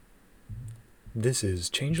This is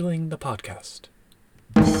Changeling the Podcast.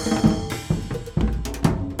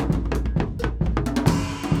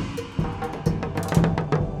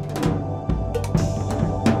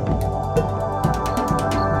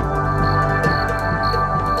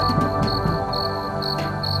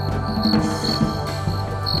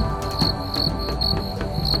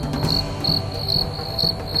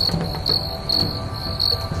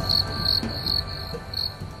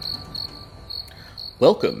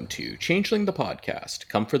 Welcome to Changeling the Podcast.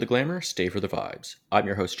 Come for the glamour, stay for the vibes. I'm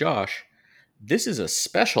your host, Josh. This is a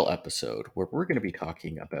special episode where we're going to be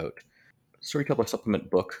talking about Storyteller Supplement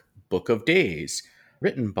book, Book of Days,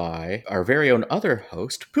 written by our very own other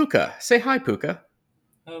host, Puka. Say hi, Puka.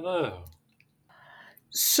 Hello.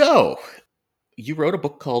 So, you wrote a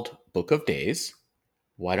book called Book of Days.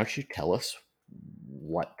 Why don't you tell us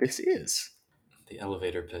what this is? The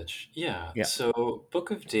elevator pitch. Yeah. Yeah. So, Book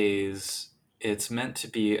of Days, it's meant to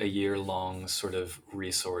be a year-long sort of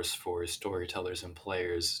resource for storytellers and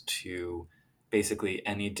players to basically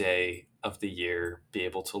any day of the year be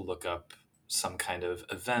able to look up some kind of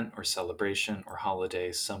event or celebration or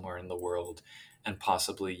holiday somewhere in the world and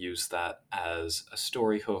possibly use that as a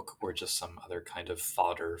story hook or just some other kind of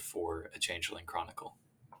fodder for a Changeling Chronicle.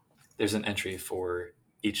 There's an entry for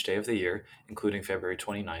each day of the year, including February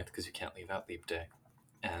 29th, because you can't leave out Leap Day.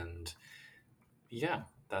 And yeah,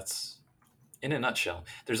 that's in a nutshell.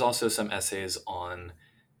 There's also some essays on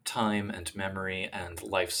time and memory and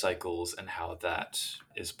life cycles and how that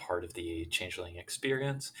is part of the changeling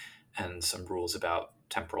experience, and some rules about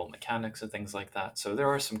temporal mechanics and things like that. So there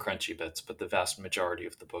are some crunchy bits, but the vast majority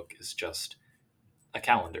of the book is just a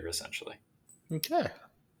calendar, essentially. Okay.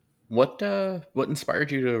 What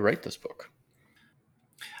inspired you to write this book?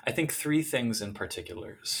 I think three things in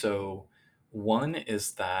particular. So, one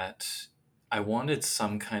is that I wanted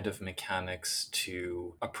some kind of mechanics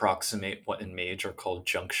to approximate what in Mage are called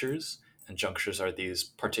junctures. And junctures are these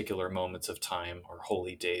particular moments of time or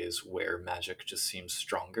holy days where magic just seems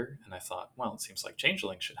stronger. And I thought, well, it seems like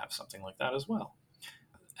Changeling should have something like that as well.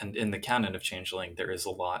 And in the canon of Changeling, there is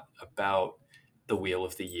a lot about the Wheel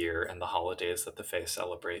of the Year and the holidays that the Fae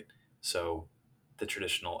celebrate. So the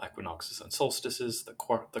traditional equinoxes and solstices,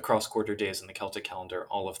 the cross quarter days in the Celtic calendar,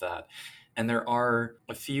 all of that. And there are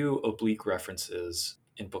a few oblique references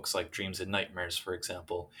in books like Dreams and Nightmares, for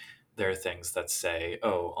example. There are things that say,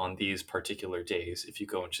 oh, on these particular days, if you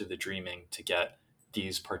go into the dreaming to get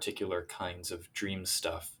these particular kinds of dream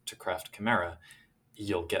stuff to craft Chimera,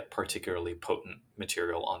 you'll get particularly potent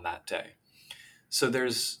material on that day. So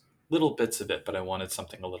there's little bits of it, but I wanted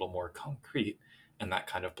something a little more concrete. And that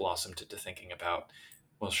kind of blossomed into thinking about,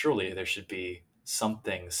 well, surely there should be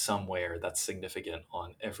something somewhere that's significant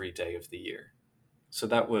on every day of the year. So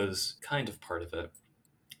that was kind of part of it.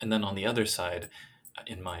 And then on the other side,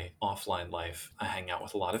 in my offline life, I hang out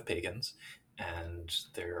with a lot of pagans, and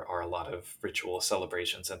there are a lot of ritual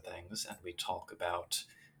celebrations and things. And we talk about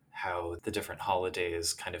how the different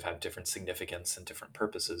holidays kind of have different significance and different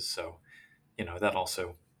purposes. So, that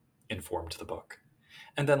also informed the book.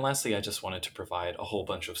 And then lastly, I just wanted to provide a whole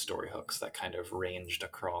bunch of story hooks that kind of ranged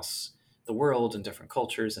across the world and different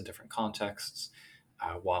cultures and different contexts,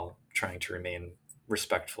 while trying to remain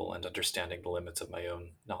respectful and understanding the limits of my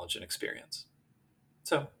own knowledge and experience.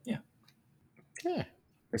 So, yeah. Yeah.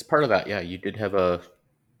 As part of that, yeah, you have a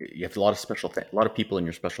lot of a lot of people in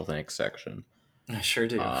your special thanks section. I sure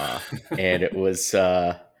do. And it was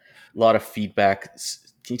a lot of feedback.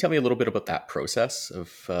 Can you tell me a little bit about that process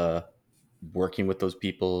of working with those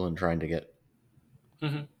people and trying to get?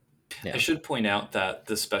 Mhm. I Yeah. should point out that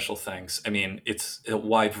the special thanks, I mean, it's a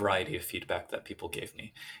wide variety of feedback that people gave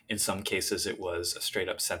me. In some cases, it was a straight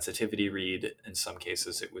up sensitivity read. In some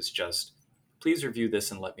cases, it was just, please review this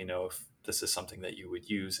and let me know if this is something that you would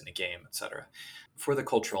use in a game, etc. For the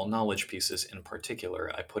cultural knowledge pieces in particular,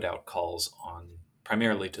 I put out calls on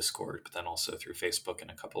primarily Discord, but then also through Facebook and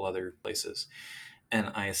a couple other places. And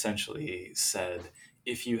I essentially said,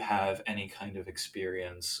 if you have any kind of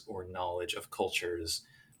experience or knowledge of cultures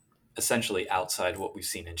essentially outside what we've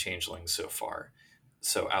seen in Changelings so far.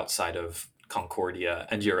 So outside of Concordia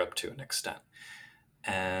and Europe to an extent.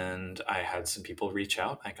 And I had some people reach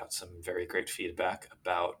out. I got some very great feedback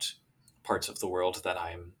about parts of the world that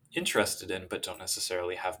I'm interested in, but don't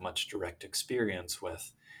necessarily have much direct experience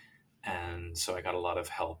with. And so I got a lot of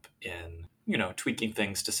help in, tweaking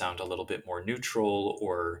things to sound a little bit more neutral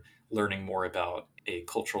or learning more about a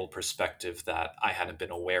cultural perspective that I hadn't been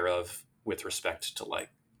aware of with respect to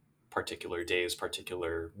like particular days,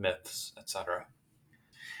 particular myths, etc.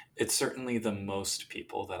 It's certainly the most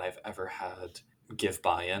people that I've ever had give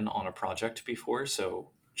buy-in on a project before,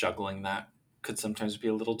 so juggling that could sometimes be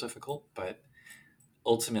a little difficult, but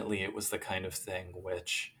ultimately it was the kind of thing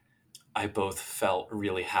which I both felt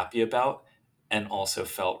really happy about and also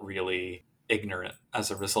felt really ignorant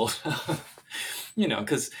as a result.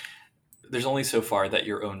 Because there's only so far that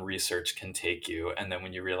your own research can take you. And then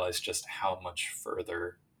when you realize just how much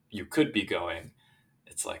further you could be going,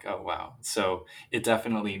 it's like, oh, wow. So it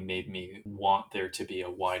definitely made me want there to be a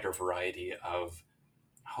wider variety of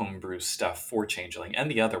homebrew stuff for Changeling and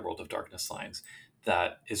the other World of Darkness lines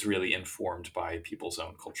that is really informed by people's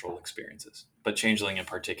own cultural experiences. But Changeling in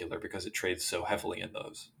particular, because it trades so heavily in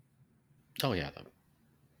those. Oh yeah,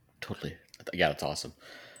 totally. Yeah, that's awesome.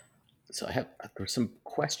 So there's some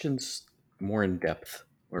questions more in depth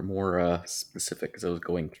or more specific as I was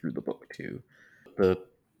going through the book too. The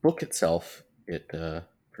book itself,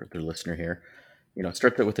 for the listener here, it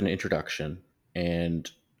starts out with an introduction, and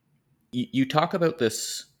you talk about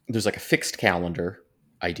this. There's like a fixed calendar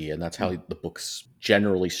idea, and that's how the book's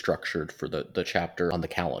generally structured for the chapter on the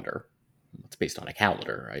calendar. It's based on a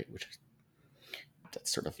calendar, right?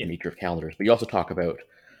 That's sort of the nature of calendars. But you also talk about,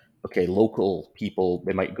 okay, local people,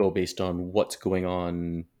 they might go based on what's going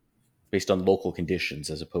on, based on local conditions,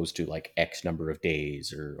 as opposed to like X number of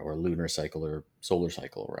days or lunar cycle or solar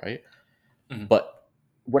cycle, right? Mm-hmm. But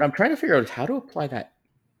what I'm trying to figure out is how to apply that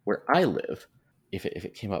where I live, if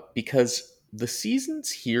it came up, because the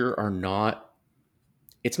seasons here are not.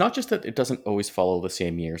 It's not just that it doesn't always follow the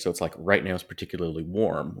same year. So it's like right now it's particularly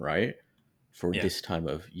warm, right, for Yeah. this time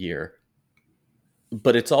of year.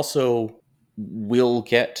 But it's also we'll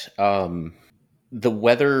get the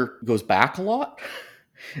weather goes back a lot.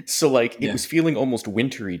 So like it Yeah. was feeling almost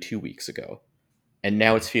wintry 2 weeks ago, and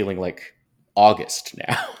now Mhm. it's feeling like August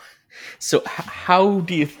now. So how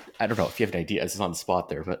do you? I don't know if you have an idea. This is on the spot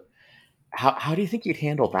there, but how do you think you'd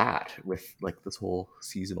handle that with like this whole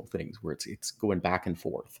seasonal things where it's going back and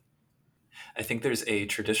forth? I think there's a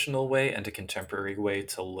traditional way and a contemporary way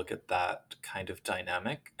to look at that kind of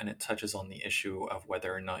dynamic, and it touches on the issue of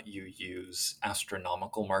whether or not you use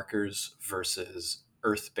astronomical markers versus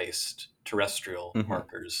Earth-based terrestrial Mm-hmm.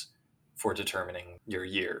 markers for determining your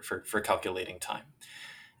year, for calculating time.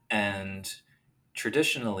 And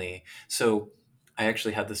traditionally, so I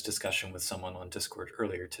actually had this discussion with someone on Discord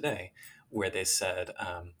earlier today where they said,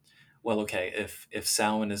 well, okay, if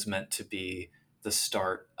Samhain is meant to be the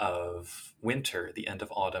start of winter, the end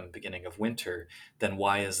of autumn, beginning of winter, then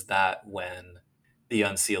why is that when the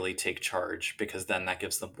Unseelie take charge? Because then that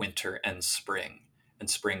gives them winter and spring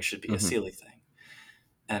should be a Mm-hmm. Seelie thing.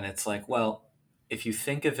 And it's like, well, if you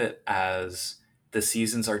think of it as the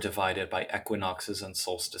seasons are divided by equinoxes and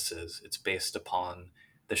solstices, it's based upon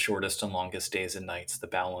the shortest and longest days and nights, the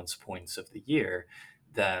balance points of the year,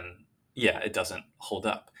 then yeah, it doesn't hold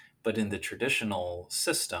up. But in the traditional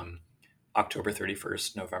system, October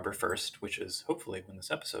 31st, November 1st, which is hopefully when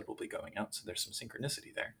this episode will be going out, so there's some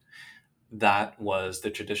synchronicity there. That was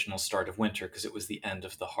the traditional start of winter because it was the end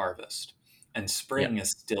of the harvest. And Yeah. spring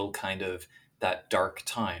is still kind of that dark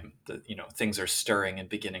time that, things are stirring and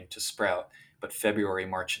beginning to sprout. But February,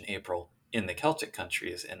 March, and April in the Celtic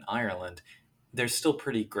countries, in Ireland, they're still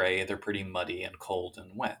pretty gray, they're pretty muddy and cold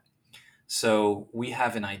and wet. So we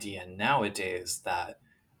have an idea nowadays that,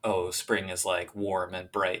 oh, spring is like warm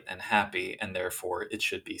and bright and happy, and therefore it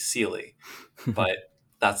should be Seelie. But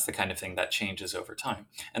that's the kind of thing that changes over time.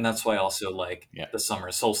 And that's why also like Yeah. the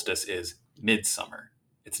summer solstice is midsummer.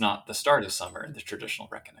 It's not the start of summer in the traditional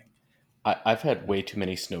reckoning. I've had way too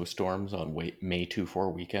many snowstorms on May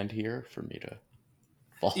 2/4 weekend here for me to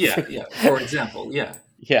fall. Yeah, yeah. For example, yeah.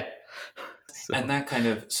 Yeah. And So that kind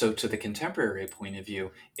of, so to the contemporary point of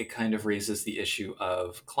view, it kind of raises the issue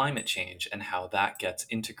of climate change and how that gets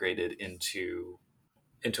integrated into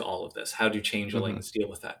all of this. How do mhm. changelings deal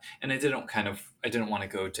with that? And I didn't want to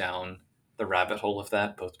go down the rabbit hole of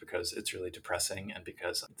that, both because it's really depressing and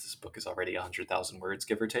because this book is already 100,000 words,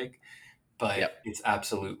 give or take. But Yep. it's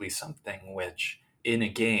absolutely something which, in a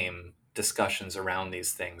game, discussions around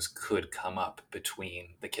these things could come up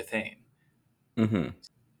between the Kithane. Hmm.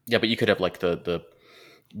 Yeah, but you could have like the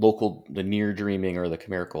local, the near dreaming or the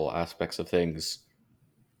chimerical aspects of things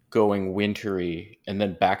going wintry and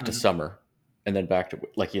then back to Mhm. summer and then back to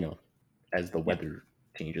like as the Yeah. weather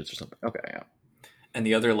changes or something. Okay, yeah. And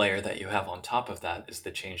the other layer that you have on top of that is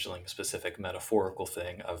the changeling specific metaphorical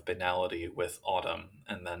thing of banality with autumn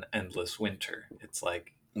and then endless winter. It's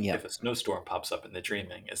like Yeah. if a snowstorm pops up in the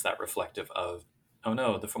dreaming, is that reflective of, oh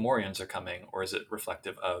no, the Fomorians are coming, or is it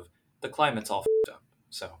reflective of the climate's all fed up?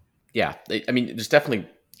 So Yeah. I mean, there's definitely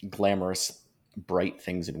glamorous, bright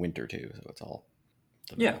things in winter too. So it's all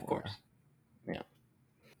the yeah, of metaphor. course.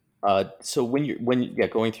 Yeah. So when yeah,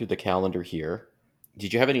 going through the calendar here,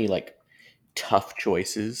 did you have any like tough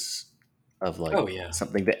choices of like Oh, yeah.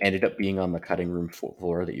 something that ended up being on the cutting room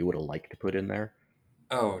floor that you would have liked to put in there?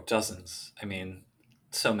 Oh, dozens. I mean,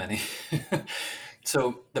 so many.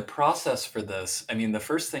 So the process for this, I mean, the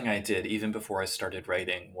first thing I did, even before I started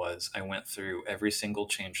writing, was I went through every single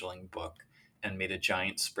Changeling book and made a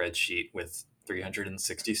giant spreadsheet with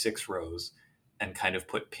 366 rows and kind of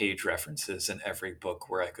put page references in every book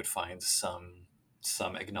where I could find some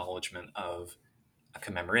acknowledgement of a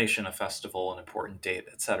commemoration, a festival, an important date,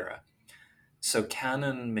 etc. So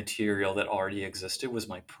canon material that already existed was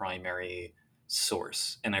my primary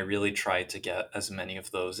source, and I really tried to get as many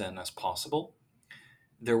of those in as possible.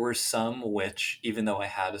 There were some which, even though I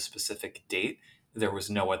had a specific date, there was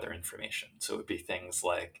no other information. So it would be things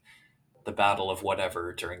like the Battle of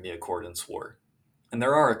whatever during the Accordance War. And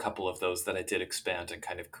there are a couple of those that I did expand and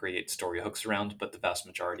kind of create story hooks around, but the vast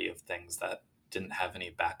majority of things that didn't have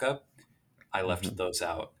any backup, I left Hmm. those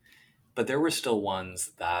out. But there were still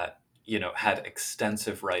ones that, had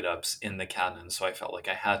extensive write ups in the canon. So I felt like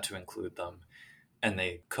I had to include them, and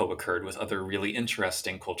they co-occurred with other really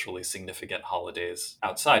interesting culturally significant holidays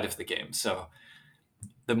outside of the game. So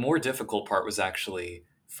the more difficult part was actually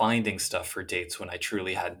finding stuff for dates when I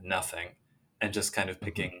truly had nothing, and just kind of Hmm.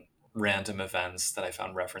 picking random events that I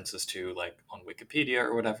found references to, like on Wikipedia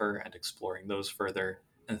or whatever, and exploring those further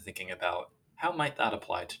and thinking about how might that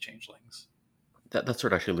apply to changelings. That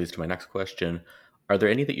sort of actually leads to my next question. Are there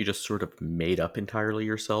any that you just sort of made up entirely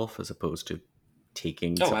yourself as opposed to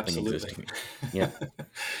taking Oh, something absolutely. existing? Yeah.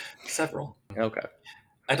 Several. Okay.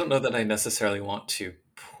 I don't know that I necessarily want to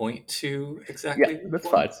point to Yeah, exactly which that's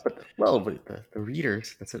fine. ones. But well, but the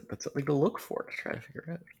readers, that's something to look for to try to figure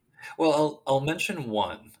out. Well, I'll mention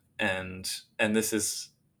one, and this is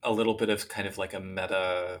a little bit of kind of like a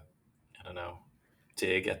meta, I don't know,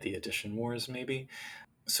 dig at the edition wars maybe.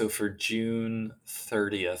 So for June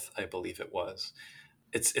 30th, I believe it was.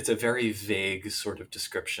 It's a very vague sort of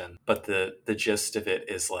description, but the gist of it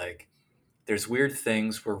is like there's weird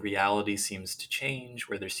things where reality seems to change,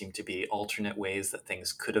 where there seem to be alternate ways that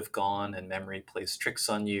things could have gone, and memory plays tricks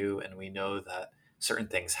on you. And we know that certain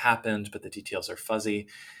things happened, but the details are fuzzy.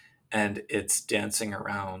 And it's dancing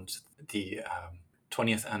around the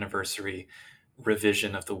 20th anniversary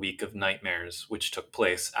revision of the Week of Nightmares, which took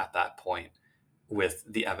place at that point with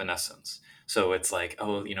the Evanescence. So it's like,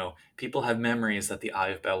 oh, people have memories that the Eye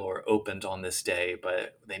of Belor opened on this day,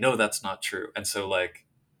 but they know that's not true. And so, like,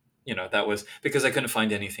 that was because I couldn't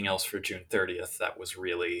find anything else for June 30th that was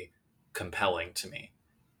really compelling to me.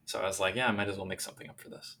 So I was like, yeah, I might as well make something up for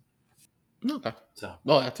this. Okay. So,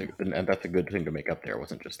 Well, and that's a good thing to make up there. It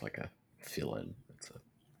wasn't just like a fill in. It's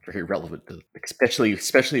a very relevant,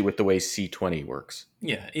 especially with the way C20 works.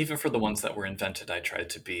 yeah, even for the ones that were invented, I tried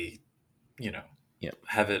to be, you know, Yep.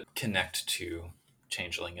 have it connect to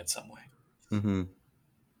Changeling in some way. Mm-hmm.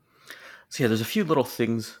 So yeah, there's a few little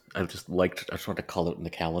things I've just liked. I just want to call it in the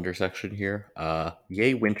calendar section here.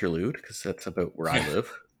 Yay Winterlude, because that's about where I live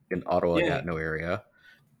in Ottawa Yay. Gatineau area.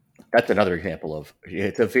 That's another example of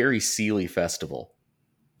it's a very Sealy festival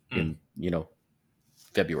Mm. in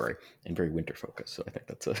February and very winter focused. So I think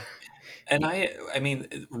that's a And I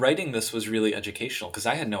mean, writing this was really educational because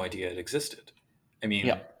I had no idea it existed. I yeah.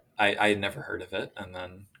 mean, I had never heard of it, and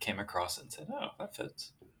then came across it and said, oh, that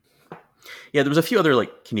fits. Yeah, there was a few other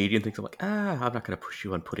like Canadian things. I'm like, I'm not going to push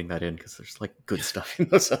you on putting that in because there's like good stuff in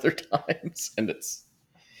those other times, and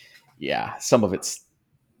some of it's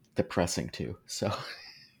depressing too. So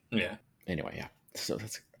Yeah. anyway, yeah. So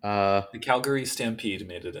that's The Calgary Stampede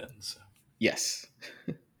made it in. So. yes,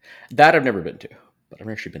 that I've never been to, but I've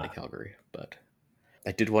actually been to Ah, Calgary. But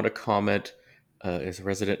I did want to comment as a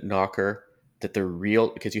resident knocker that the real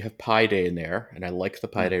because you have Pi Day in there, and I like the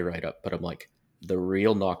Pi mm. Day write up, but I'm like the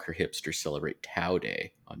real knocker hipsters celebrate Tau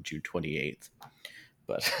Day on June 28th,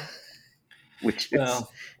 but which is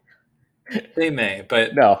Well, they may,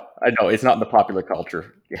 but no, I know it's not in the popular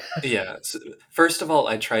culture. Yeah. yeah. So first of all,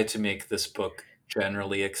 I tried to make this book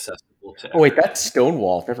generally accessible to Oh wait, that's everyone.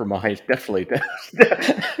 Stonewall. Never mind. Definitely.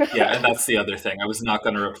 Yeah, and that's the other thing. I was not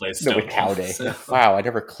going to replace No, with Stonewall. Tau Day. So Yeah. Wow, I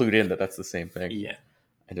never clued in that that's the same thing. yeah,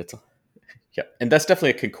 And it's yeah, and that's definitely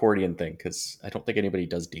a Concordian thing because I don't think anybody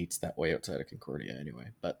does dates that way outside of Concordia anyway.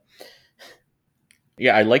 But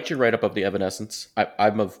yeah, I liked your write up of the Evanescence.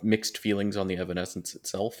 I'm of mixed feelings on the Evanescence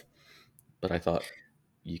itself, but I thought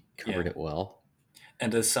you yeah. covered it well.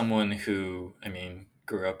 And as someone who, I mean,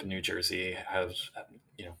 grew up in New Jersey, has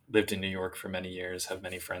lived in New York for many years, have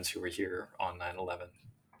many friends who were here on 9/11.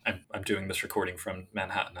 I'm doing this recording from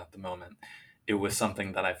Manhattan at the moment. It was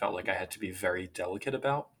something that I felt like I had to be very delicate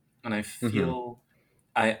about, and I Hmm. feel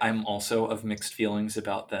I'm also of mixed feelings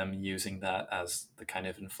about them using that as the kind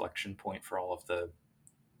of inflection point for all of the,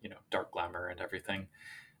 dark glamour and everything.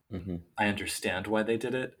 Mm-hmm. I understand why they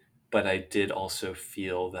did it, but I did also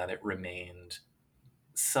feel that it remained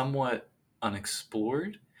somewhat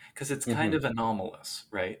unexplored because it's kind Mm-hmm. of anomalous,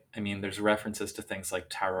 right? I mean, there's references to things like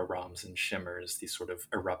tararams and shimmers, these sort of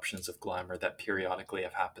eruptions of glamour that periodically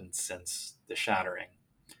have happened since the shattering.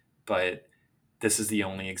 But this is the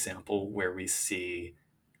only example where we see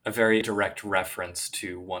a very direct reference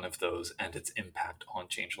to one of those and its impact on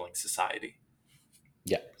changeling society.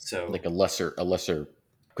 Yeah, like So, a lesser,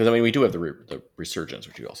 because I mean we do have the resurgence,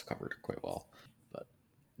 which you also covered quite well. But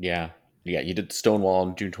yeah, yeah, you did Stonewall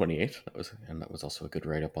on June 28th. That was also a good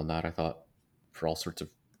write up on that. I thought for all sorts of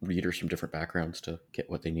readers from different backgrounds to get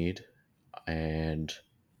what they need. And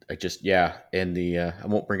I just yeah, and the I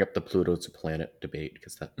won't bring up the Pluto's a planet debate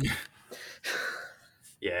because that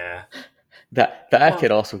yeah. that Well,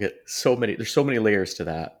 could also get so many. There's so many layers to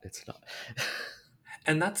that. It's not.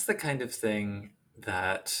 and that's the kind of thing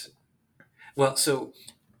that, well, so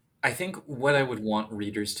I think what I would want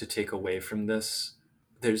readers to take away from this,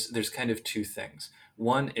 there's kind of two things.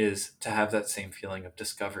 One is to have that same feeling of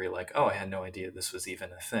discovery, like, oh, I had no idea this was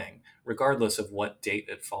even a thing, regardless of what date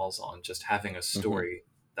it falls on, just having a Hmm. story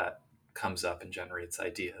that comes up and generates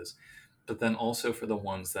ideas. But then also for the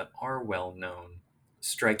ones that are well known,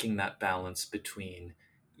 striking that balance between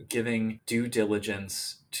giving due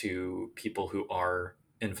diligence to people who are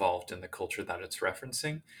involved in the culture that it's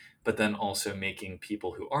referencing, but then also making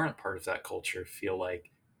people who aren't part of that culture feel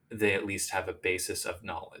like they at least have a basis of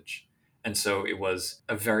knowledge. And so it was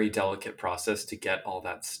a very delicate process to get all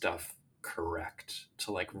that stuff correct,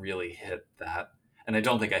 to like really hit that. And I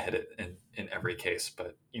don't think I hit it in every case,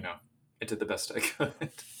 but I did the best I could.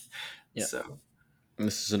 Yeah. So, And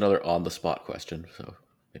this is another on the spot question, so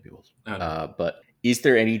maybe we'll. oh no. But is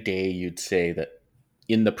there any day you'd say that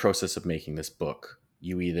in the process of making this book,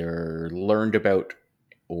 you either learned about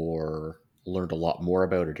or learned a lot more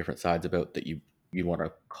about or different sides about that you want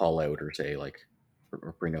to call out or say like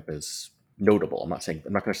or bring up as notable? I'm not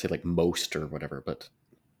going to say like most or whatever, but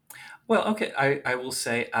Well, okay, I will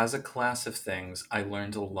say as a class of things, I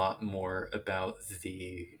learned a lot more about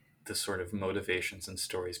the sort of motivations and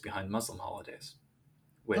stories behind Muslim holidays,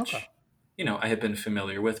 okay. which, I had been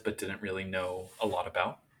familiar with but didn't really know a lot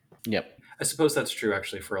about. Yep. I suppose that's true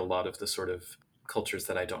actually for a lot of the sort of cultures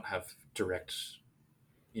that I don't have direct,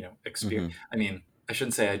 experience. Hmm. I mean, I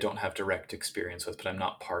shouldn't say I don't have direct experience with, but I'm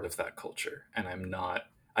not part of that culture and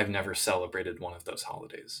I've never celebrated one of those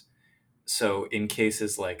holidays. So, in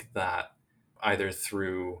cases like that, either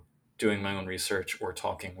through doing my own research or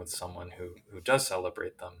talking with someone who does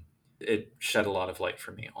celebrate them, it shed a lot of light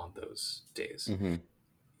for me on those days. Hmm.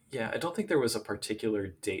 Yeah, I don't think there was a particular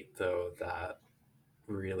date, though, that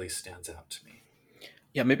really stands out to me.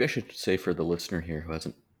 Yeah, maybe I should say for the listener here who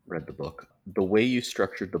hasn't read the book, the way you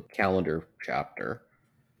structured the calendar chapter,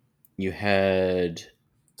 you had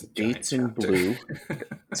It's a giant dates in chapter. blue.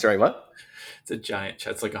 Sorry, what? It's a giant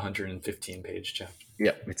chapter. It's like a 115-page chapter.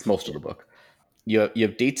 Yeah, it's most of the book. You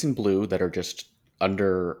have dates in blue that are just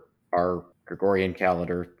under our Gregorian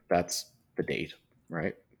calendar. That's the date,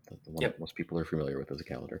 right? The one that Yep. most people are familiar with as a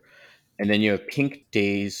calendar. And then you have pink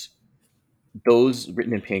days. Those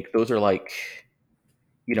written in pink, those are like,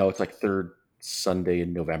 it's like third Sunday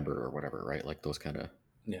in November or whatever, right? Like those kind of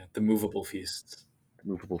Yeah. The movable feasts.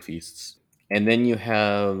 movable feasts. And then you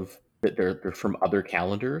have that they're from other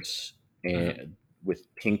calendars Hmm. and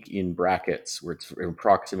with pink in brackets where it's an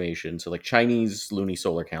approximation. So like Chinese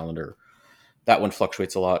lunisolar calendar, that one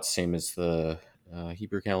fluctuates a lot, same as the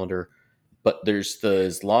Hebrew calendar. But there's the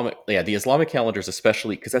Islamic calendars,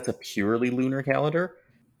 especially because that's a purely lunar calendar.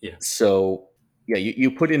 Yeah. So yeah,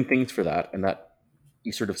 you put in things for that, and that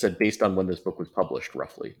you sort of said based on when this book was published,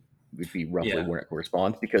 roughly would be roughly Yeah. where it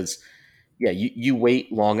corresponds. Because yeah, you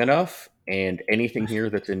wait long enough, and anything here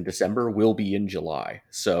that's in December will be in July.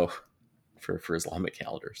 So for Islamic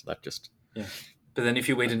calendars, that just Yeah. But then if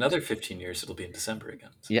you wait another 15 years, it'll be in December again.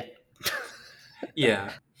 So. yeah.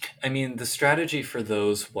 Yeah. I mean, the strategy for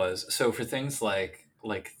those was so for things like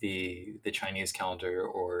the Chinese calendar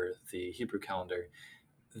or the Hebrew calendar,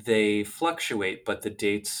 they fluctuate, but the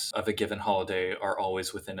dates of a given holiday are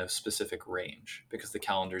always within a specific range because the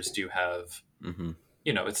calendars do have, Hmm.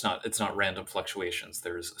 it's not random fluctuations.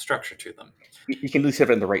 There's a structure to them. You can at least have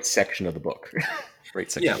it in the right section of the book, right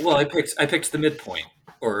section Yeah, of the well, I chapter. picked I picked the midpoint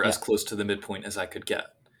or Yeah. as close to the midpoint as I could get.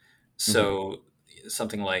 Hmm. So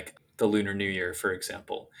something like the Lunar New Year, for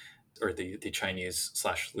example, or the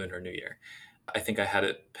Chinese/Lunar New Year. I think I had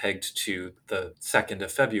it pegged to the 2nd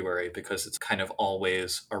of February because it's kind of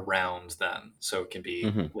always around then. So it can be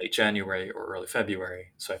Hmm. late January or early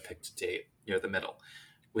February. So I picked a date near the middle.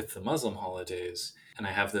 With the Muslim holidays, and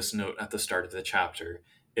I have this note at the start of the chapter,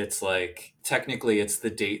 it's like technically it's the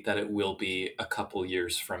date that it will be a couple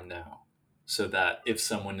years from now. So that if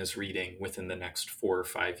someone is reading within the next 4 or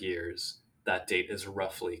 5 years, that date is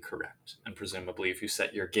roughly correct. And presumably, if you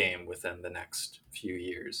set your game within the next few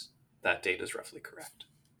years, that date is roughly correct.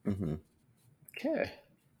 Hmm. Okay.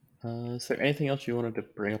 Is there anything else you wanted to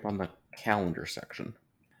bring up on the calendar section?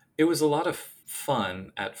 It was a lot of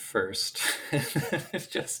fun at first. It's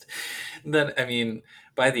just then, I mean,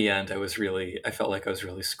 by the end, I felt like I was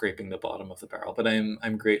really scraping the bottom of the barrel. But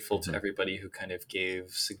I'm grateful to Hmm. everybody who kind of gave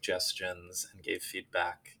suggestions and gave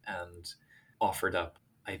feedback and offered up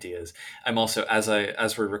ideas. I'm also, as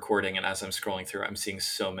we're recording and as I'm scrolling through, I'm seeing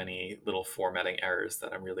so many little formatting errors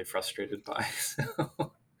that I'm really frustrated by.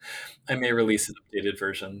 So I may release an updated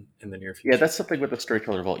version in the near Yeah, future. that's something with the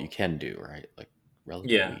Storyteller Vault you can do, right? Like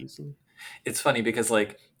relatively Yeah. easily. It's funny because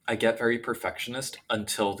like I get very perfectionist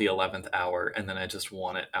until the 11th hour and then I just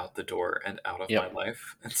want it out the door and out of my Yep.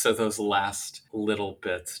 life. And so those last little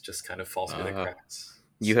bits just kind of fall through the Uh, cracks.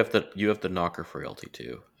 you So, have the knocker frailty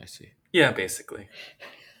too. I see. yeah, basically.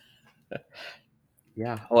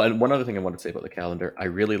 Yeah. Oh, and one other thing I wanted to say about the calendar, I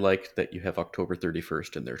really liked that you have October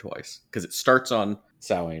 31st in there twice because it starts on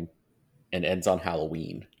Samhain and ends on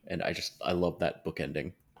Halloween, and I love that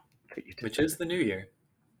bookending that you did Which is there. the new year.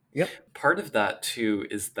 Yep. Part of that too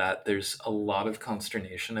is that there's a lot of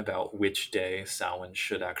consternation about which day Samhain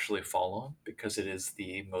should actually fall on because it is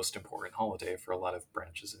the most important holiday for a lot of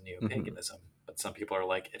branches of Hmm. neo-paganism. But some people are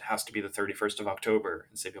like, it has to be the 31st of October,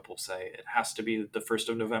 and some people say it has to be the 1st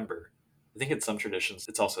of November. I think in some traditions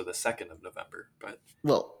it's also the 2nd of November, but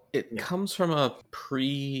Well, it yeah. comes from a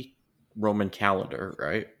pre-Roman calendar,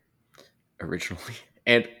 right? Originally,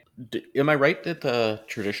 and am I right that the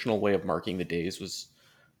traditional way of marking the days was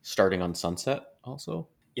starting on sunset? Also,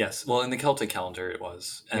 Yes, well, in the Celtic calendar it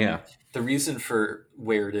was. And yeah. the reason for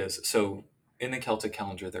where it is, so in the Celtic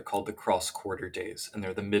calendar, they're called the cross quarter days, and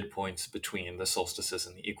they're the midpoints between the solstices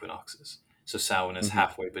and the equinoxes. So Samhain is Hmm.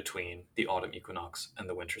 halfway between the autumn equinox and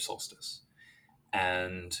the winter solstice.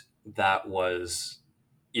 And that was,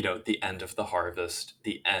 the end of the harvest,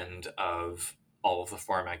 the end of all of the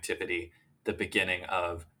farm activity, the beginning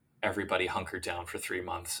of everybody hunker down for 3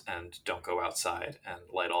 months and don't go outside and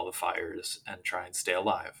light all the fires and try and stay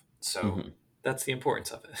alive. So Hmm. that's the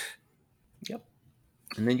importance of it. Yep.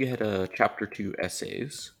 And then you had a chapter two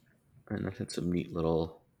essays, and that had some neat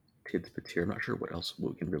little tidbits here. I'm not sure what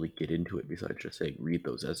we can really get into it besides just saying read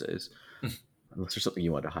those essays, unless there's something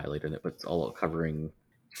you want to highlight in it. But it's all covering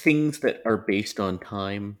things that are based on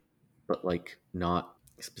time, but like not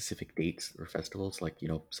specific dates or festivals, like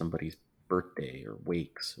somebody's birthday or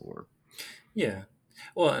wakes or. Yeah.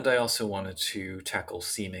 Well, and I also wanted to tackle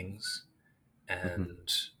seemings, Mhm. and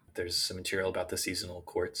there's some material about the seasonal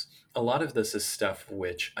courts. A lot of this is stuff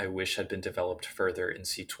which I wish had been developed further in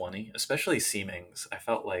C20, especially seemings. I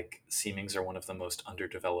felt like seemings are one of the most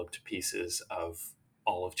underdeveloped pieces of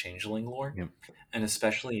all of Changeling lore, Yeah. and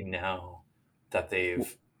especially now that Well,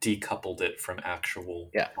 they've decoupled it from actual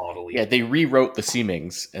yeah. Yeah, bodily. they rewrote the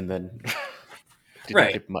seemings and then didn't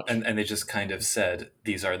Right. give much. And they just kind of said,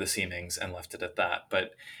 these are the seemings and left it at that.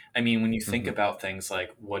 But I mean, when you think Hmm. about things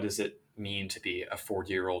like what does it mean to be a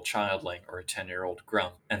 40-year-old childling or a 10-year-old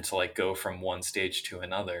grump and to like go from one stage to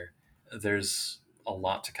another, there's a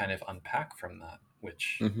lot to kind of unpack from that,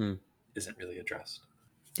 which Hmm. isn't really addressed.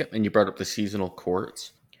 Yep, and you brought up the seasonal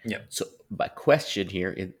courts. Yeah. So my question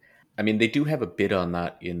here, I mean, they do have a bit on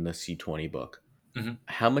that in the C20 book. Hmm.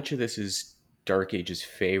 How much of this is Dark Ages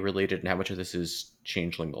Fae related, and how much of this is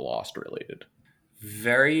Changeling the Lost related?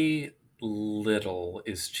 Very little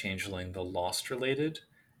is Changeling the Lost related.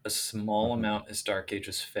 A small Hmm. amount is Dark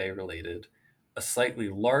Ages Fae related. A slightly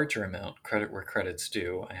larger amount, credit where credit's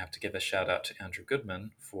due. I have to give a shout out to Andrew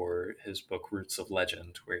Goodman for his book Roots of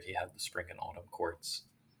Legend, where he had the spring and autumn courts.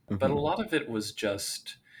 But a Hmm. lot of it was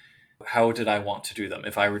just how did I want to do them?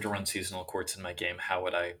 If I were to run seasonal courts in my game, how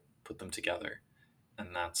would I put them together?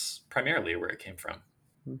 And that's primarily where it came from.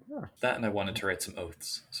 Yeah. That and I wanted to write some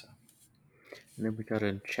oaths. So And then we got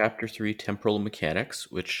in Chapter 3, Temporal Mechanics,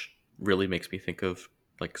 which really makes me think of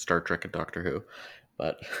like Star Trek and Doctor Who,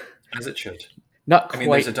 but as it should. not I mean,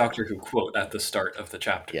 there's a quite. Doctor Who quote at the start of the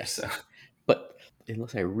chapter, so Yes. But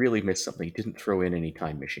unless I really missed something, he didn't throw in any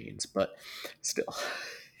time machines, but still.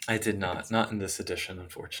 I did I not. could, Not in this edition,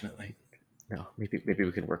 unfortunately. no, maybe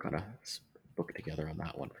we can work on a book together on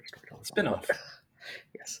that one for Storyteller's Vault. But Spin-off.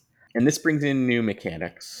 yes. And this brings in new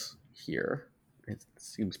mechanics here. It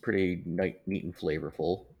seems pretty neat and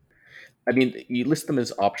flavorful. I mean, you list them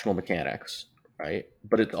as optional mechanics, right?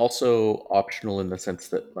 But it's also optional in the sense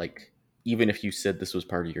that, like, even if you said this was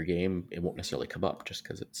part of your game, it won't necessarily come up just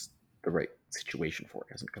because it's the right situation for it.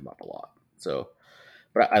 It doesn't come up a lot. So,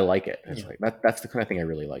 but I like it. It's Yeah. like that's the kind of thing I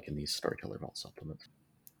really like in these Storyteller Vault supplements.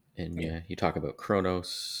 And yeah, you talk about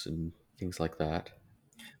Chronos and things like that.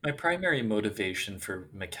 My primary motivation for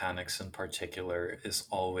mechanics in particular is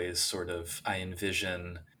always sort of I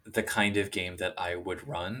envision the kind of game that I would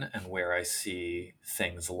run and where I see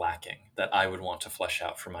things lacking that I would want to flesh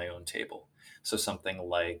out for my own table. So something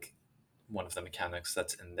like one of the mechanics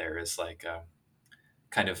that's in there is like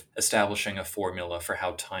kind of establishing a formula for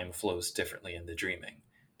how time flows differently in the dreaming.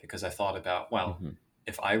 Because I thought about, well, Hmm.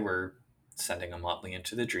 if I were sending a Motley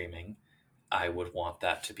into the dreaming, I would want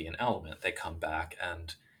that to be an element. They come back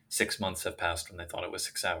and 6 months have passed when they thought it was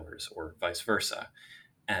 6 hours, or vice versa.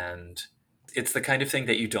 And it's the kind of thing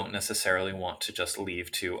that you don't necessarily want to just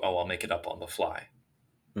leave to, oh, I'll make it up on the fly,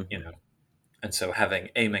 you Hmm. know? And so having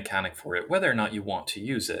a mechanic for it, whether or not you want to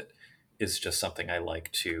use it, is just something I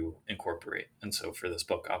like to incorporate. And so for this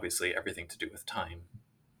book, obviously everything to do with time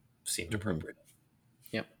seemed Hmm. appropriate.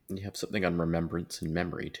 Yep. And you have something on remembrance and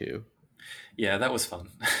memory too. Yeah, that was fun.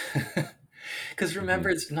 Because Hmm.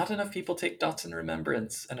 remembrance, not enough people take dots in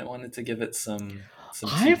remembrance, and I wanted to give it some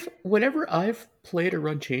teeth. Whenever I've played or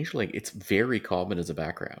run Changeling, it's very common as a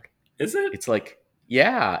background. Is it? It's like,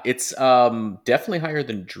 yeah, it's definitely higher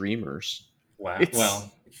than Dreamers. Wow. It's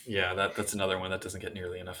Well, yeah, that's another one that doesn't get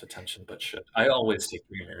nearly enough attention, but should. I always take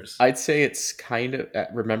dreamers. I'd say it's kind of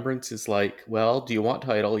Remembrance is like, well, do you want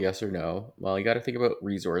title? Yes or no? Well, you got to think about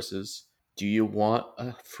resources. Do you want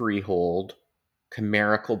a freehold,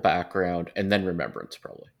 chimerical background, and then Remembrance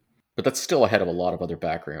probably? But that's still ahead of a lot of other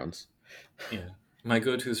backgrounds. Yeah. My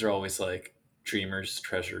go-tos are always like dreamers,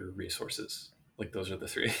 treasure, resources. Like those are the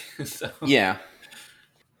three. So Yeah,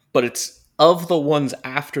 but it's of the ones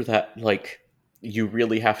after that, like you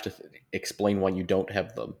really have to explain why you don't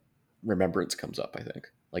have them. Remembrance comes up, I think.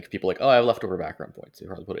 Like people are like, oh, I have leftover background points. They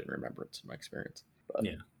probably put it in Remembrance, in my experience. But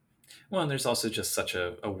yeah. Well, and there's also just such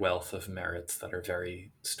a wealth of merits that are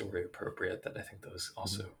very story appropriate that I think those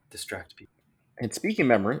also distract people. and speaking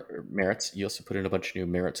of merits, you also put in a bunch of new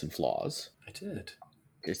merits and flaws. I did.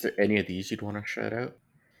 Is there any of these you'd want to shout out?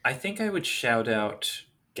 I think I would shout out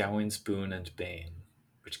Gawain's Boon and Bane,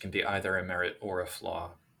 which can be either a merit or a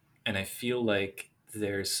flaw. And I feel like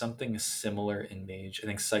there's something similar in Mage. I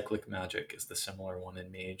think Cyclic Magic is the similar one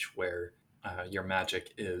in Mage, where your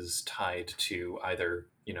magic is tied to either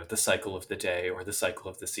the cycle of the day or the cycle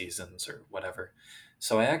of the seasons or whatever.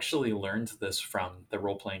 So I actually learned this from the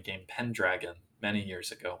role-playing game Pendragon many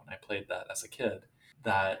years ago when I played that as a kid.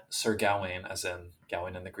 That Sir Gawain, as in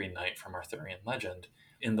Gawain and the Green Knight from Arthurian legend,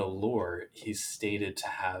 in the lore, he's stated to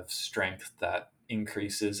have strength that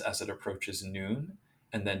increases as it approaches noon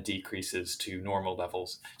and then decreases to normal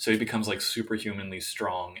levels. So he becomes like superhumanly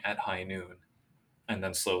strong at high noon. And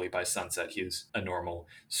then slowly by sunset, he's a normal,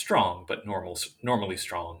 strong, but normally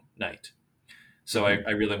strong knight. So Mm-hmm.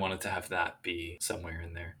 I really wanted to have that be somewhere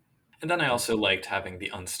in there. And then I also liked having the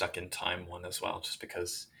Unstuck in Time one as well, just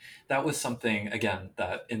because that was something, again,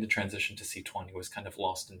 that in the transition to C20 was kind of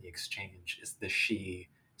lost in the exchange, is the Shi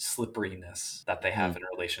slipperiness that they have in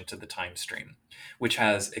relation to the time stream, which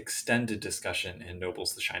has extended discussion in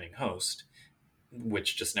Nobles the Shining Host,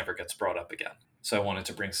 which just never gets brought up again. So I wanted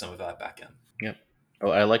to bring some of that back in. Yep. Oh,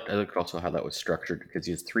 I liked also how that was structured because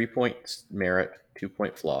he has 3 points merit, 2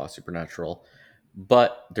 point flaw, supernatural,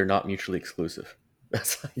 but they're not mutually exclusive.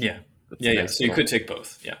 That's like Yeah. that's a Yeah, yeah. nice So you could little take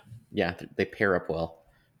both. Yeah. yeah. They pair up well,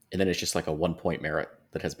 and then it's just like a 1 point merit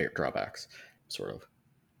that has drawbacks, sort of.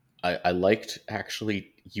 I liked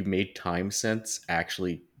actually you made time sense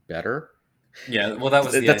actually better. Yeah. Well, that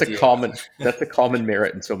was the That's a idea. common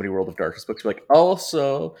merit in so many World of Darkness books. Like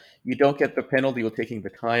also you don't get the penalty with taking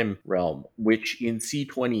the time realm, which in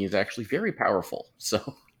C20 is actually very powerful.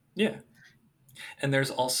 So Yeah. And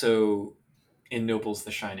there's also in Nobles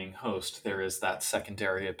the Shining Host, there is that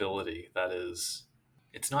secondary ability that is,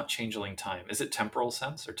 it's not changeling time. Is it temporal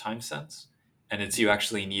sense or time sense? And it's you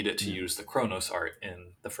actually need it to use the Chronos art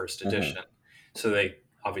in the first mhm. edition. So they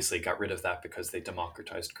obviously got rid of that because they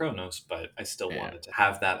democratized Chronos, but I still Yeah. wanted to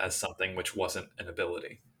have that as something which wasn't an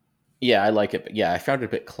ability. Yeah, I like it. But yeah, I found it a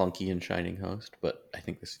bit clunky in Shining Host, but I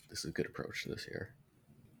think this is a good approach to this here.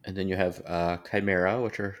 And then you have Chimera,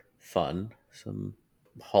 which are fun. Some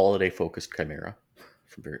holiday focused Chimera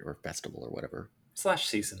from or festival or whatever. Slash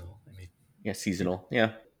seasonal. I mean, Yeah, seasonal.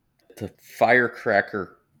 Yeah. The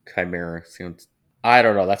Firecracker Chimera sounds. I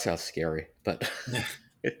don't know. That sounds scary, but. yeah.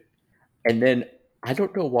 And then I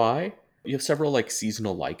don't know why. You have several like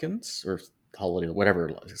seasonal lichens or holiday,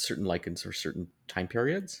 whatever, certain lichens for certain time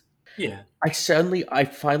periods. Yeah. I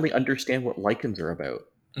finally understand what lichens are about.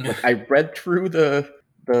 Like I read through the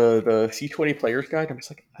C20 player's guide. I'm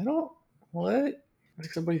just like, I don't what.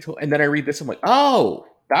 Like somebody told, and then I read this. I'm like, oh,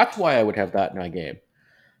 that's why I would have that in my game.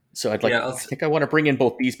 So Yeah, I think I want to bring in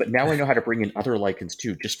both these, but now I know how to bring in other lichens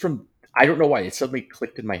too. Just from I don't know why it suddenly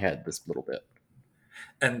clicked in my head this little bit.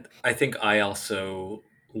 and I think I also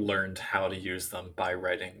learned how to use them by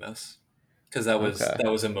writing this, because Okay.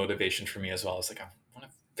 that was a motivation for me as well. I was like, I want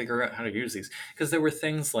to figure out how to use these, because there were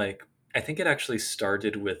things like, I think it actually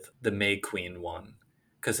started with the May Queen one,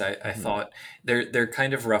 because I Mhm. thought they're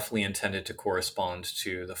kind of roughly intended to correspond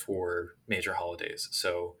to the four major holidays.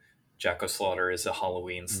 So Jacko Slaughter is a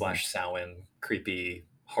Halloween Mhm. slash Samhain creepy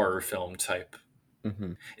horror film type.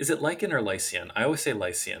 Mhm. Is it Lycan or Lycian? I always say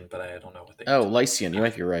Lycian, but I don't know what they Oh, intend. Lycian. You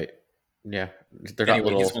might be right. Yeah, they're not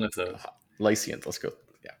Anyway, he's one little of those. Lycians. Let's go.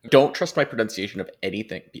 Yeah. Don't trust my pronunciation of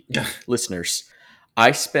anything, listeners.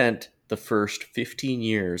 I spent the first 15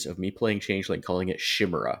 years of me playing Changeling calling it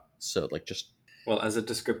Shimera. So like just Well, as a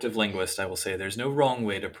descriptive linguist, I will say there's no wrong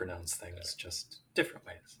way to pronounce things, just different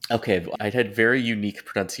ways. okay. I'd had very unique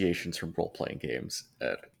pronunciations from role playing games.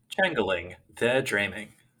 Changeling, they're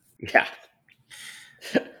dreaming. Yeah.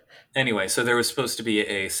 Anyway, so there was supposed to be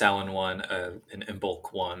a Samhain one, an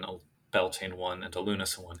Imbolc one, a Beltane one, and a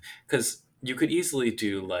Lunacy one. Because you could easily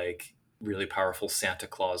do like really powerful Santa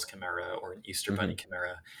Claus Chimera or an Easter Hmm. Bunny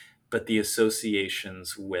Chimera, but the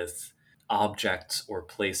associations with objects or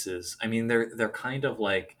places, I mean, they're kind of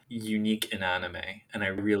like unique in anime, and I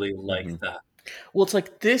really Hmm. like that. Well, it's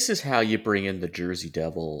like this is how you bring in the Jersey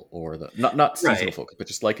Devil or the not seasonal Right. focus, but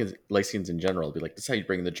just like Lycians in general. It'd be like this is how you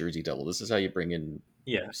bring in the Jersey Devil. This is how you bring in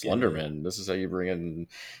Yeah. Yeah. Yeah. Yeah. Slenderman. This is how you bring in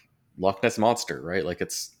Loch Ness monster, right? Like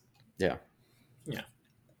it's yeah. Yeah.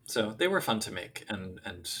 So they were fun to make and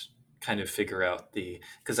kind of figure out the,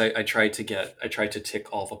 because I tried to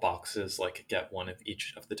tick all the boxes, like get one of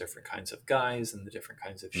each of the different kinds of guys and the different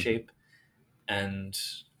kinds of Hmm. shape. And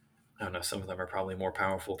I don't know, some of them are probably more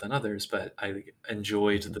powerful than others, but I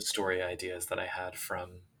enjoyed Hmm. the story ideas that I had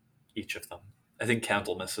from each of them. I think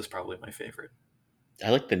Candlemas is probably my favorite. I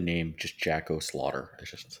like the name just Jacko Slaughter. It's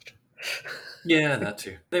just such a Yeah, that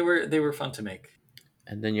too. They were fun to make.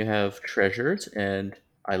 and then you have treasures, and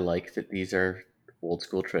I like that these are old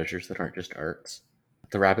school treasures that aren't just arts.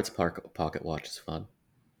 The pocket watch is fun,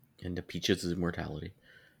 and the peaches is immortality,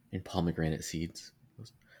 and pomegranate seeds.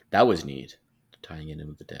 That was neat, tying in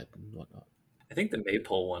with the dead and whatnot. I think the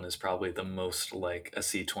Maypole one is probably the most like a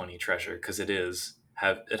C20 treasure, because it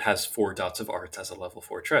has four dots of arts as a level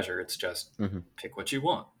 4 treasure. It's just Hmm. pick what you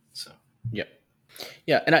want. So Yeah,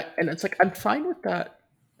 yeah, and it's like I'm fine with that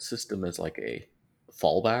system as like a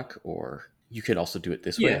fallback, or you can also do it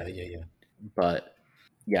this way. yeah, yeah, yeah. But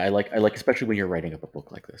yeah, I like especially when you're writing up a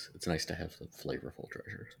book like this. It's nice to have some flavorful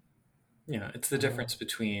treasures. Yeah, it's the difference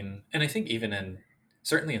between, and I think even in,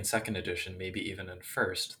 certainly in second edition, maybe even in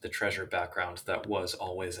first, the treasure background that was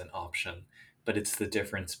always an option, but it's the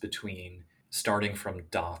difference between starting from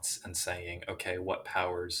dots and saying, okay, what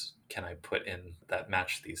powers can I put in that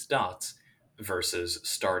match these dots, versus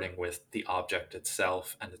starting with the object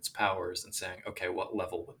itself and its powers and saying, okay, what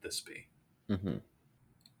level would this be? Hmm.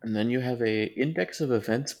 And then you have a index of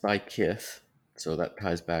events by kith. So that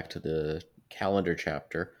ties back to the calendar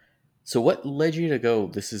chapter. So what led you to go?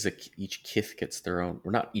 This is each kith gets their own,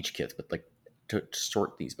 or not each kith, but like to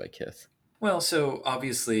sort these by kith. Well, so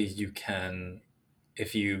obviously you can,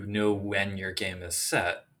 if you know when your game is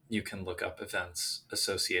set, you can look up events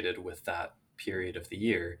associated with that period of the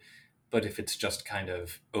year. But if it's just kind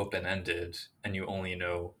of open ended and you only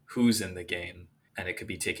know who's in the game and it could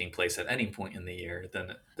be taking place at any point in the year,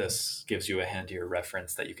 then this gives you a handier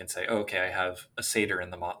reference that you can say, oh, okay, I have a satyr in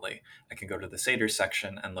the Motley. I can go to the satyr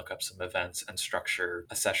section and look up some events and structure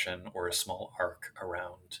a session or a small arc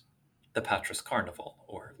around the Patras Carnival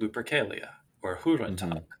or Lupercalia or Hmm.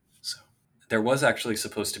 Hurantag. So there was actually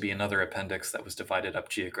supposed to be another appendix that was divided up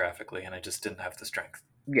geographically, and I just didn't have the strength.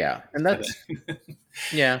 Yeah, and But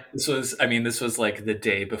that's yeah. this was like the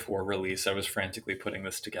day before release. I was frantically putting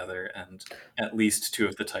this together, and at least two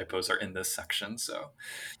of the typos are in this section. So,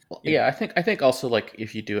 Well, you know, yeah, I think also like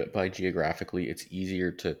if you do it by geographically, it's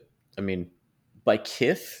easier to. I mean, by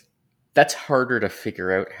kith, that's harder to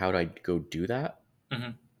figure out how to go do that,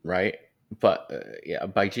 mhm. right? But yeah,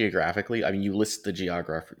 by geographically, I mean you list the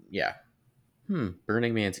geography. Yeah.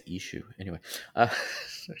 Burning Man's issue. Anyway,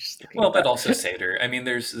 just looking Well, at but that. also Seder. I mean,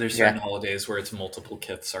 there's certain Yeah. holidays where it's multiple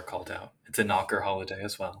kiths are called out. It's a knocker holiday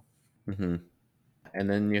as well. Hmm. And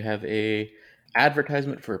then you have a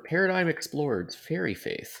advertisement for Paradigm Explored's Fairy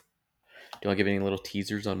Faith. you want to give any little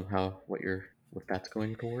teasers on what that's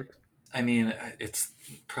going towards? I mean, it's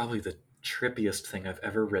probably the trippiest thing I've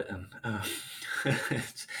ever written.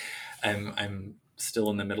 I'm still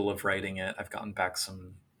in the middle of writing it. I've gotten back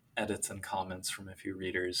some edits and comments from a few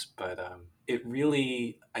readers, but it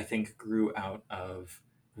really, I think, grew out of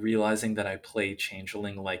realizing that I play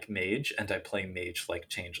Changeling like Mage and I play Mage like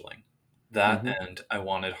Changeling. That Mm-hmm. and I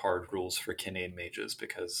wanted hard rules for Kinane mages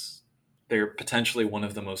because they're potentially one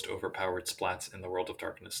of the most overpowered splats in the World of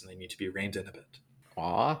Darkness and they need to be reined in a bit.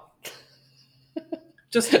 Aw.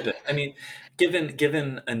 Just a bit. I mean,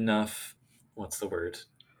 given enough, what's the word?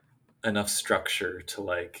 Enough structure to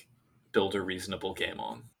like build a reasonable game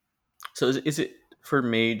on. So is it for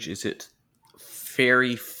Mage? Is it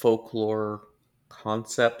fairy folklore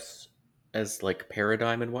concepts as like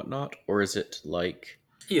paradigm and whatnot, or is it like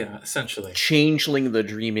Yeah, essentially. Changeling the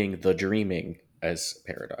dreaming as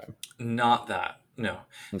paradigm? Not that. No.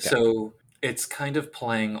 Okay. So it's kind of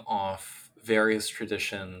playing off various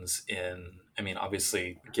traditions in, I mean,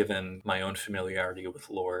 obviously, given my own familiarity with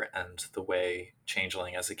lore and the way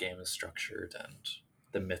Changeling as a game is structured and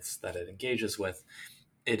the myths that it engages with,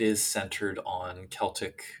 it is centered on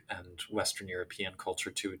Celtic and Western European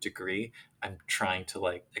culture to a degree. I'm trying to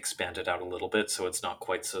like expand it out a little bit so it's not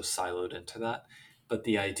quite so siloed into that. But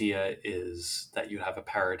the idea is that you have a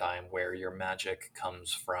paradigm where your magic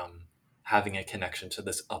comes from having a connection to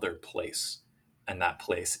this other place. And that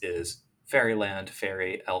place is fairyland,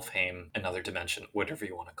 fairy, Elfheim, another dimension, whatever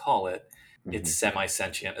you want to call it. It's Mm-hmm. semi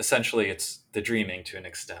sentient. Essentially, it's the dreaming to an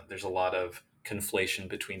extent. There's a lot of conflation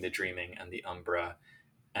between the dreaming and the Umbra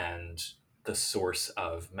and the source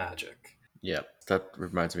of magic. Yeah, that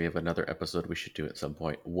reminds me of another episode we should do at some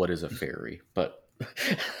point. What is a fairy? But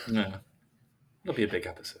Yeah, it'll be a big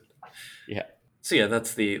episode. yeah. So yeah,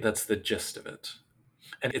 that's the gist of it.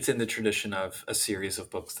 And it's in the tradition of a series of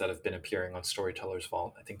books that have been appearing on Storyteller's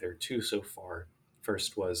Vault. I think there are two so far.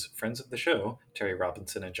 First was friends of the show, Terry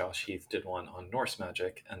Robinson and Josh Heath did one on Norse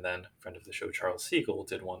magic, and then friend of the show, Charles Siegel,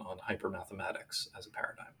 did one on hypermathematics as a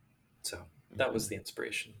paradigm. So that was the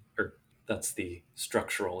inspiration, or that's the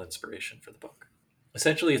structural inspiration for the book.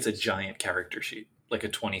 Essentially, it's a giant character sheet, like a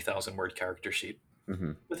 20,000 word character sheet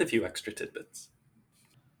Mm-hmm. with a few extra tidbits.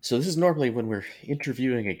 So this is normally when we're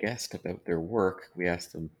interviewing a guest about their work, I'd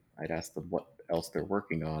ask them what else they're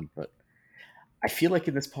working on, but I feel like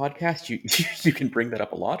in this podcast you you can bring that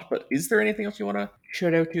up a lot. But is there anything else you want to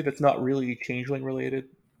shout out to that's not really Changeling related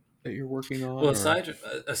that you're working Well, on, or?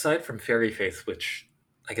 aside from Fairy Faith, which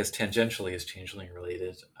I guess tangentially is changeling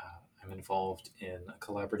related, I'm involved in a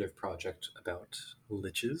collaborative project about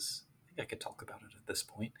liches. I think I could talk about it at this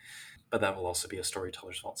point, but that will also be a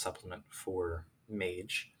Storyteller's Vault supplement for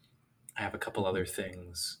Mage. I have a couple other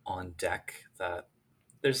things on deck that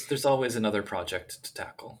there's always another project to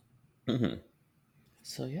tackle. Mm-hmm.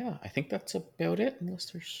 So yeah, I think that's about it. Unless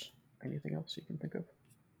there's anything else you can think of.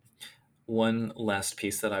 One last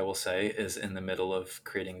piece that I will say is in the middle of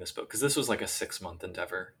creating this book, because this was like a 6 month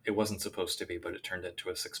endeavor. It wasn't supposed to be, but it turned into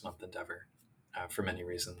a 6 month endeavor for many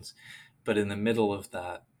reasons. But in the middle of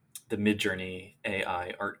that, the Midjourney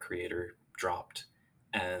AI art creator dropped,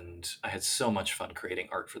 and I had so much fun creating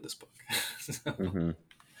art for this book. So, Mm-hmm.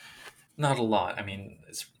 not a lot. I mean,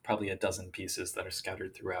 it's probably a dozen pieces that are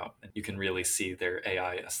scattered throughout, and you can really see their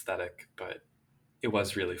AI aesthetic, but it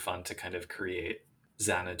was really fun to kind of create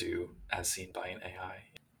Xanadu as seen by an AI.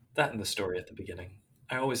 That and the story at the beginning.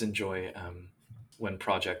 I always enjoy when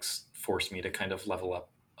projects force me to kind of level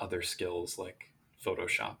up other skills like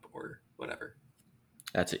Photoshop or whatever.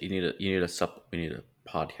 That's it. We need a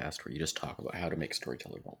podcast where you just talk about how to make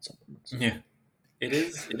Storyteller Vault supplements. Yeah, it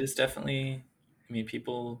is. It is definitely. I mean,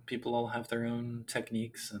 people all have their own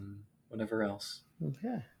techniques and whatever else.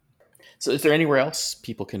 Okay. So is there anywhere else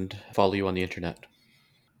people can follow you on the internet?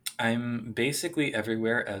 I'm basically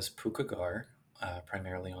everywhere as Pukagar,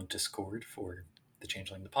 primarily on Discord for the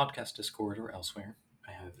Changeling the Podcast Discord or elsewhere.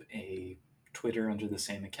 I have a Twitter under the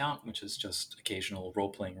same account, which is just occasional role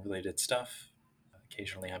playing related stuff.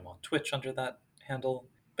 Occasionally, I'm on Twitch under that handle.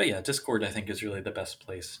 But yeah, Discord I think is really the best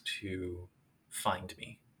place to find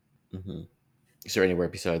me. Mm-hmm. Is there anywhere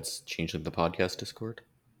besides Changeling the Podcast Discord?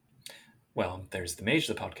 Well, there's the Mage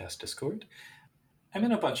the Podcast Discord. I'm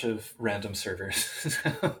in a bunch of random servers.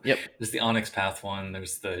 Yep. There's the Onyx Path one.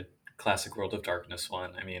 There's the Classic World of Darkness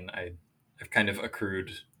one. I mean, I've kind of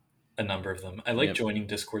accrued a number of them. I like Yep. joining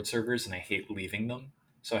Discord servers and I hate leaving them.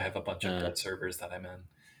 So I have a bunch of dead servers that I'm in.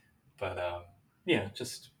 But yeah,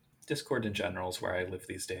 just Discord in general is where I live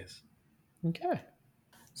these days. Okay.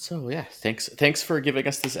 So yeah, thanks for giving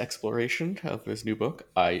us this exploration of this new book.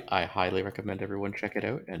 I highly recommend everyone check it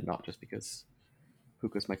out, and not just because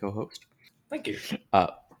Puka's my co-host. Thank you.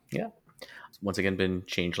 Yeah. Once again, been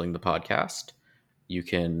Changeling the Podcast. You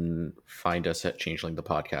can find us at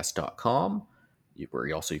changelingthepodcast.com, where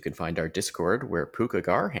you can find our Discord where Puka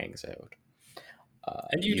Gar hangs out.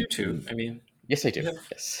 And you do too. I mean, yes, I do.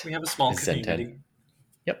 Yes, we have a small community.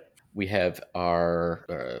 Yep. We have our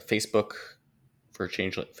Facebook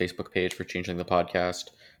page for Changeling the Podcast.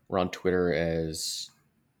 We're on Twitter as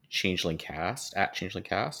ChangelingCast, at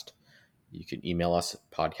ChangelingCast. You can email us at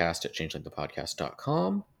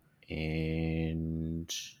podcast@changelingthepodcast.com.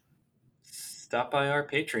 And stop by our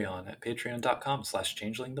Patreon at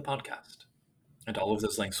patreon.com/changelingthepodcast. And all of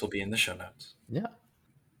those links will be in the show notes. Yeah.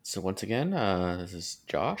 So once again, this is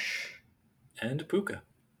Josh. And Puka.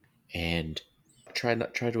 And try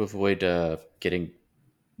to avoid getting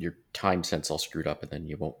your time sense all screwed up, and then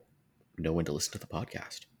you won't know when to listen to the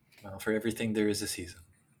podcast. Well, for everything there is a season.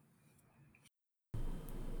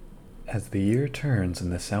 As the year turns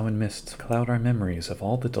and the Samhain mists cloud our memories of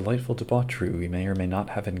all the delightful debauchery we may or may not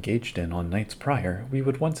have engaged in on nights prior, we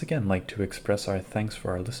would once again like to express our thanks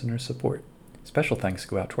for our listeners' support. Special thanks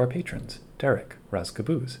go out to our patrons, Derek, Raz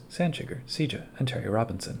Caboose, Sandchigger, Sija, and Terry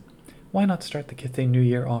Robinson. Why not start the Cathay New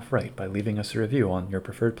Year off right by leaving us a review on your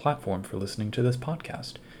preferred platform for listening to this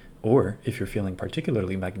podcast? Or, if you're feeling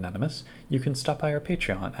particularly magnanimous, you can stop by our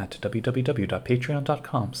Patreon at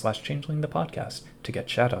www.patreon.com/changelingthepodcast to get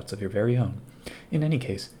shoutouts of your very own. In any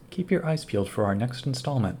case, keep your eyes peeled for our next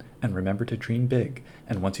installment, and remember to dream big.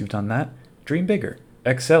 And once you've done that, dream bigger.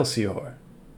 Excelsior!